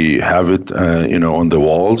they have it, on the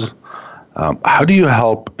walls. How do you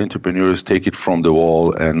help entrepreneurs take it from the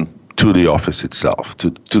wall and to the office itself,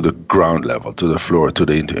 to the ground level, to the floor, to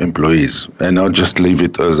the employees, and not just leave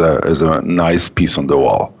it as a nice piece on the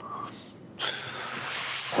wall?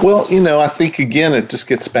 Well, I think, again, it just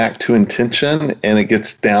gets back to intention, and it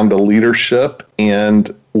gets down to leadership.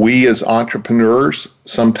 And we as entrepreneurs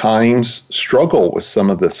sometimes struggle with some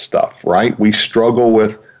of this stuff, right? We struggle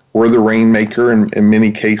with, we're the rainmaker in many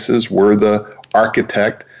cases, we're the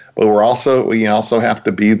architect, but we also have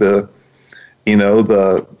to be the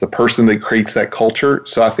person that creates that culture.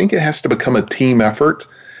 So I think it has to become a team effort,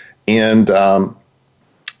 and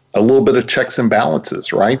a little bit of checks and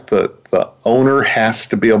balances, right? The owner has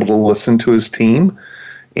to be able to listen to his team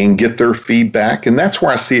and get their feedback. And that's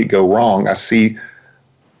where I see it go wrong. I see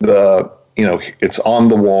it's on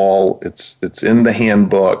the wall, it's in the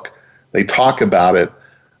handbook, they talk about it,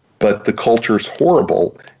 but the culture's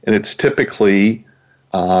horrible. And it's typically,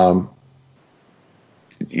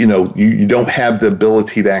 you don't have the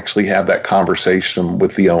ability to actually have that conversation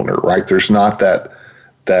with the owner, right? There's not that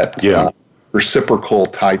reciprocal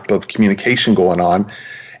type of communication going on.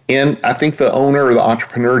 And I think the owner or the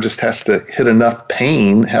entrepreneur just has to hit enough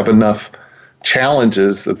pain, have enough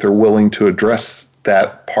challenges that they're willing to address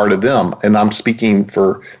that part of them. And I'm speaking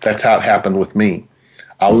for, that's how it happened with me.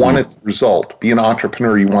 I wanted the result. Be an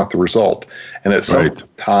entrepreneur, you want the result. And at some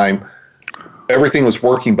time, everything was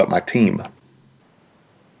working but my team.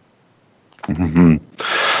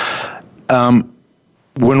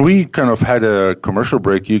 When we kind of had a commercial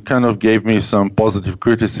break, you kind of gave me some positive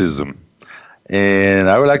criticism. And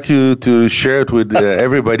I would like you to share it with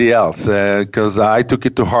everybody else, because I took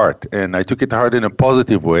it to heart, and I took it to heart in a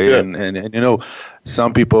positive way. And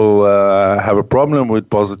some people have a problem with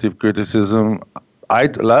positive criticism.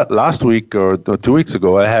 Last week or 2 weeks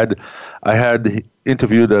ago, I had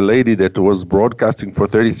interviewed a lady that was broadcasting for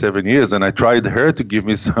 37 years, and I tried her to give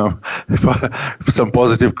me some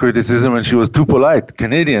positive criticism, and she was too polite.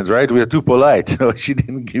 Canadians, right? We are too polite, so she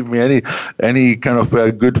didn't give me any kind of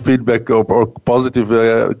good feedback or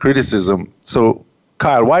positive criticism. So,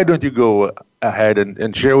 Kyle, why don't you go ahead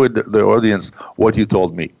and share with the audience what you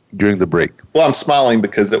told me during the break? Well, I'm smiling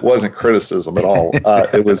because it wasn't criticism at all.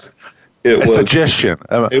 It was a suggestion.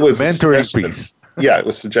 It was mentoring piece. Yeah, it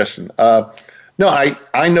was suggestion. No,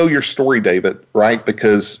 I know your story, David, right?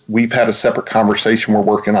 Because we've had a separate conversation. We're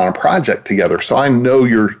working on a project together. So I know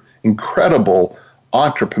your incredible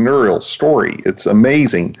entrepreneurial story. It's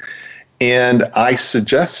amazing. And I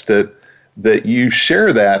suggested that you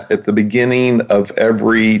share that at the beginning of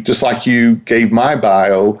just like you gave my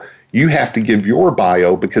bio, you have to give your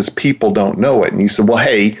bio because people don't know it. And you said, well,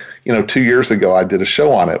 hey, 2 years ago I did a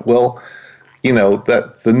show on it. Well,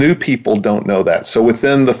 that the new people don't know that. So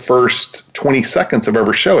within the first 20 seconds of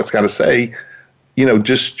every show, it's got to say,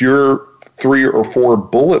 just your 3 or 4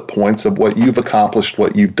 bullet points of what you've accomplished,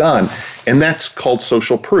 what you've done. And that's called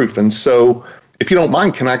social proof. And so if you don't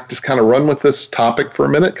mind, can I just kind of run with this topic for a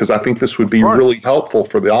minute? Because I think this would be really helpful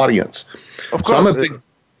for the audience. Of course. So I'm a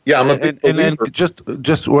big believer. And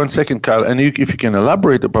just 1 second, Kyle, and if you can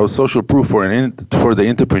elaborate about social proof for the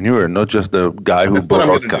entrepreneur, not just the guy who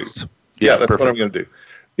broadcasts. Yeah, that's what I'm going to do.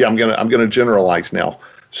 Yeah, I'm going to generalize now.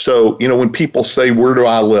 So, when people say, where do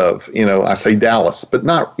I live? I say Dallas, but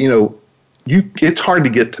not, it's hard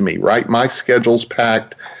to get to me, right? My schedule's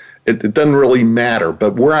packed. It doesn't really matter.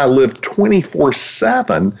 But where I live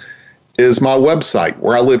 24/7 is my website.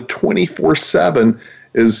 Where I live 24/7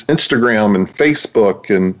 is Instagram and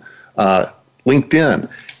Facebook and LinkedIn.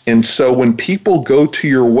 And so when people go to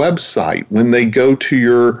your website, when they go to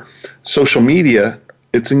your social media,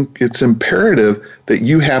 it's imperative that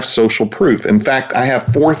you have social proof. In fact, I have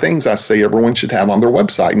 4 things I say everyone should have on their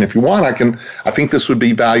website. And if you want, I think this would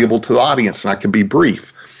be valuable to the audience, and I can be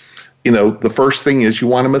brief. The first thing is you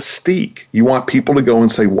want a mystique. You want people to go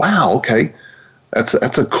and say, wow, okay, that's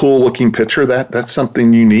a cool looking picture. That's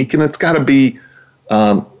something unique. And it's got to be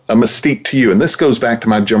a mystique to you. And this goes back to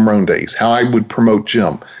my Jim Rohn days, how I would promote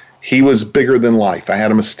Jim. He was bigger than life. I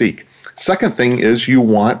had a mystique. Second thing is you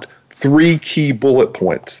want 3 key bullet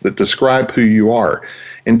points that describe who you are.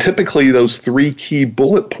 And typically those 3 key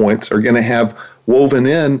bullet points are going to have woven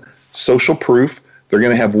in social proof. They're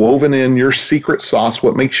going to have woven in your secret sauce,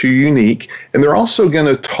 what makes you unique. And they're also going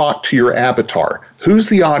to talk to your avatar. Who's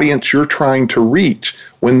the audience you're trying to reach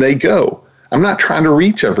when they go? I'm not trying to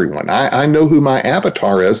reach everyone. I know who my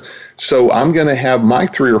avatar is. So I'm going to have my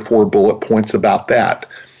 3 or 4 bullet points about that.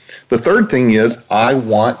 The third thing is I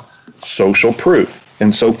want social proof.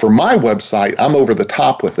 And so for my website, I'm over the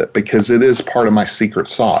top with it because it is part of my secret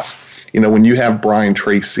sauce. When you have Brian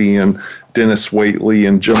Tracy and Dennis Waitley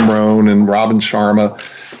and Jim Rohn and Robin Sharma,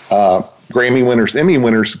 Grammy winners, Emmy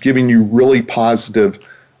winners, giving you really positive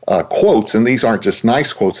quotes. And these aren't just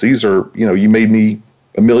nice quotes. These are, you made me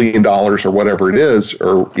 $1 million or whatever it is,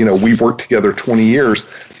 or, we've worked together 20 years.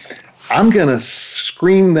 I'm going to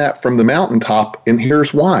scream that from the mountaintop. And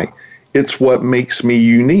here's why. It's what makes me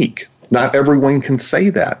unique. Not everyone can say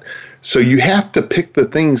that. So you have to pick the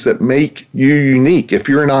things that make you unique. If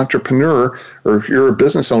you're an entrepreneur or if you're a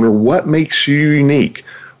business owner, what makes you unique?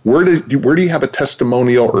 Where do you have a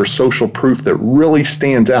testimonial or social proof that really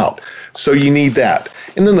stands out? So you need that.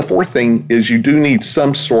 And then the fourth thing is you do need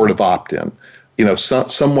some sort of opt-in.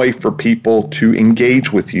 Some way for people to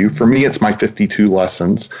engage with you. For me, it's my 52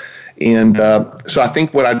 lessons. And so I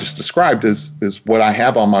think what I just described is what I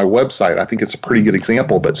have on my website. I think it's a pretty good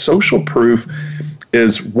example. But social proof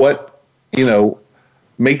is what,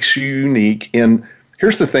 makes you unique. And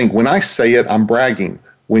here's the thing. When I say it, I'm bragging.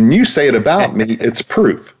 When you say it about me, it's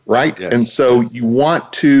proof, right? Yes. And so you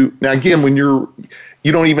want to, now again, when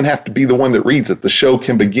you don't even have to be the one that reads it. The show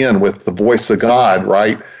can begin with the voice of God,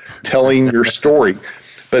 right? Telling your story.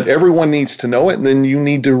 But everyone needs to know it, and then you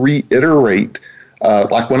need to reiterate.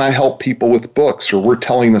 Like when I help people with books or we're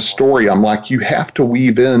telling a story, I'm like, you have to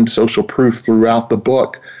weave in social proof throughout the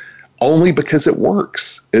book only because it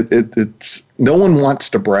works. It's no one wants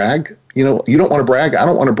to brag. You know, you don't want to brag. I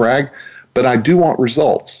don't want to brag, but I do want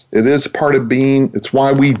results. It is part of it's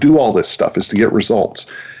why we do all this stuff, is to get results.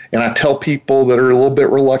 And I tell people that are a little bit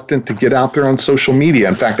reluctant to get out there on social media.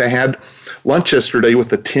 In fact, I had lunch yesterday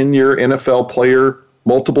with a 10-year NFL player,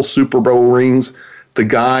 multiple Super Bowl rings. The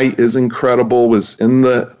guy is incredible, was in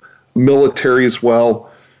the military as well,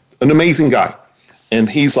 an amazing guy. And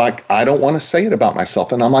he's like, I don't want to say it about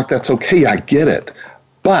myself. And I'm like, that's okay, I get it.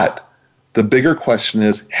 But the bigger question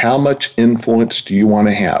is, how much influence do you want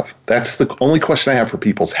to have? That's the only question I have for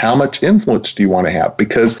people, is how much influence do you want to have?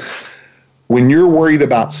 Because when you're worried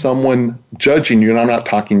about someone judging you, and I'm not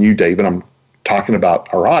talking you, David, I'm talking about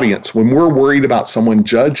our audience. When we're worried about someone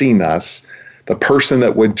judging us, the person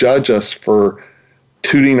that would judge us for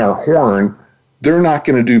tooting our horn, they're not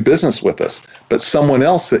going to do business with us. But someone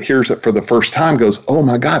else that hears it for the first time goes, oh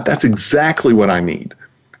my God, that's exactly what I need.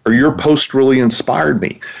 Or your post really inspired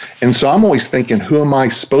me. And so I'm always thinking, who am I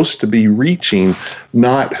supposed to be reaching,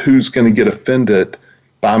 not who's going to get offended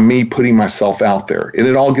by me putting myself out there. And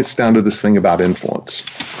it all gets down to this thing about influence.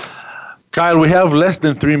 Kyle, we have less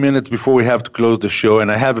than 3 minutes before we have to close the show,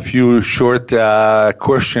 and I have a few short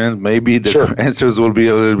questions. Maybe the answers will be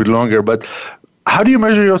a little bit longer, but how do you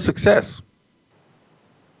measure your success?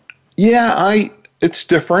 Yeah, it's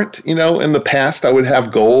different. You know, in the past, I would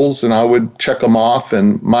have goals and I would check them off,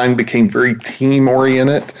 and mine became very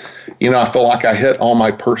team-oriented. You know, I felt like I hit all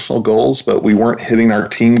my personal goals, but we weren't hitting our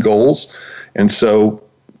team goals. And so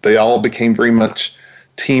they all became very much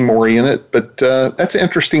team-oriented. But that's an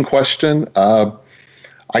interesting question.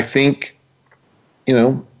 I think, you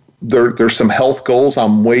know, there's some health goals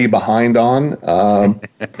I'm way behind on.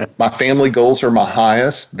 My family goals are my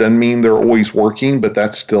highest. Doesn't mean they're always working, but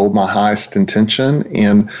that's still my highest intention.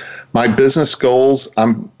 And my business goals,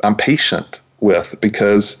 I'm patient with,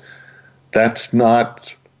 because that's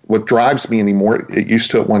not what drives me anymore. It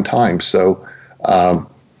used to at one time. So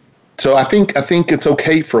I think it's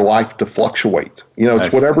okay for life to fluctuate. You know,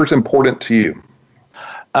 it's whatever's important to you.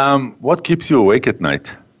 What keeps you awake at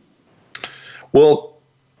night? Well,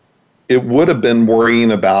 it would have been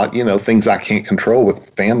worrying about, you know, things I can't control with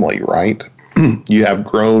family, right? You have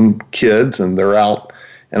grown kids and they're out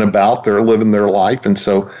and about, they're living their life. And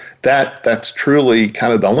so that's truly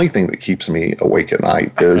kind of the only thing that keeps me awake at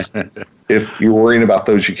night, is if you're worrying about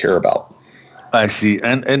those you care about. I see.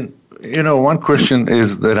 And you know, one question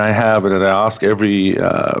is that I have, and that I ask every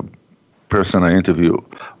person I interview: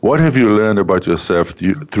 what have you learned about yourself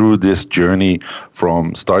through this journey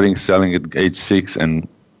from starting selling at age 6 and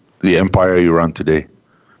the empire you run today?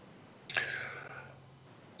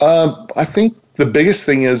 I think the biggest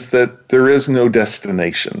thing is that there is no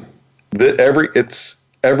destination. It's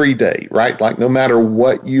every day, right? Like, no matter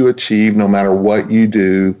what you achieve, no matter what you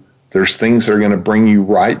do, there's things that are going to bring you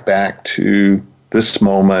right back to this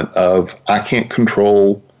moment of, I can't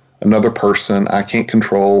control another person. I can't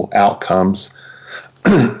control outcomes.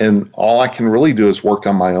 And all I can really do is work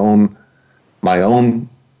on my own,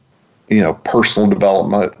 you know, personal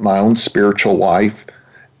development, my own spiritual life.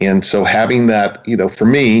 And so having that, you know, for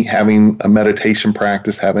me, having a meditation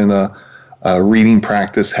practice, having a reading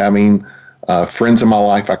practice, having friends in my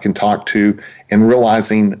life I can talk to, and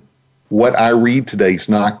realizing what I read today is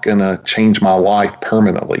not going to change my life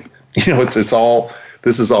permanently. You know,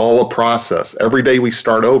 this is all a process. Every day we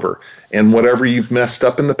start over. And whatever you've messed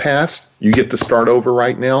up in the past, you get to start over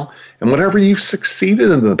right now. And whatever you've succeeded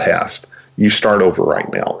in the past, you start over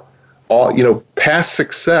right now. You know, past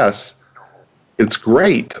success, it's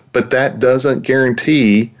great, but that doesn't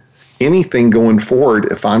guarantee anything going forward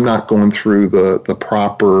if I'm not going through the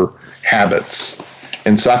proper habits.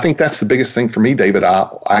 And so I think that's the biggest thing for me, David.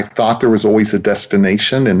 I thought there was always a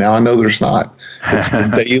destination, and now I know there's not. It's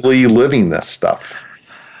the daily living this stuff.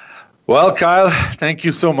 Well, Kyle, thank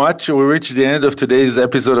you so much. We reached the end of today's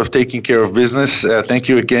episode of Taking Care of Business. Thank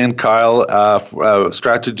you again, Kyle,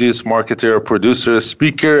 strategist, marketer, producer,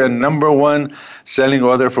 speaker, and #1 selling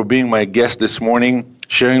author, for being my guest this morning,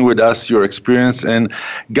 sharing with us your experience and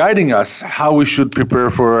guiding us how we should prepare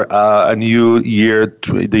for a new year,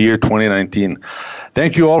 the year 2019.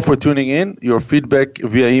 Thank you all for tuning in. Your feedback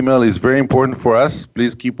via email is very important for us.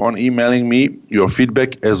 Please keep on emailing me your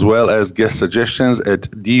feedback as well as guest suggestions at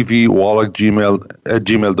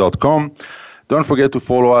dvwallach@gmail.com. Don't forget to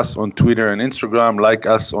follow us on Twitter and Instagram, like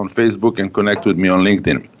us on Facebook, and connect with me on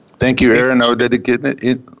LinkedIn. Thank you, Aaron, our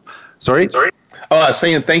dedicated... Sorry? Oh, I was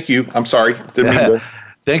saying thank you. I'm sorry. Didn't mean to.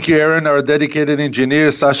 Thank you, Aaron, our dedicated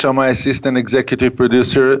engineer, Sasha, my assistant executive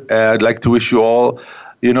producer. I'd like to wish you all,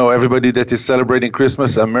 everybody that is celebrating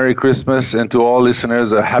Christmas, a Merry Christmas, and to all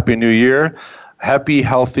listeners, a Happy New Year. Happy,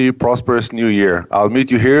 healthy, prosperous New Year. I'll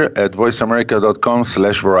meet you here at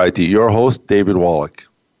voiceamerica.com/variety. Your host, David Wallach.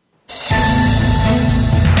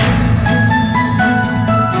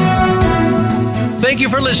 Thank you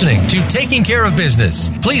for listening to Taking Care of Business.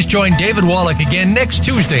 Please join David Wallach again next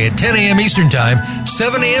Tuesday at 10 a.m. Eastern Time,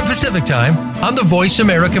 7 a.m. Pacific Time on the Voice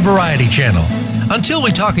America Variety Channel. Until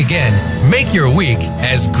we talk again, make your week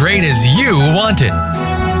as great as you want it.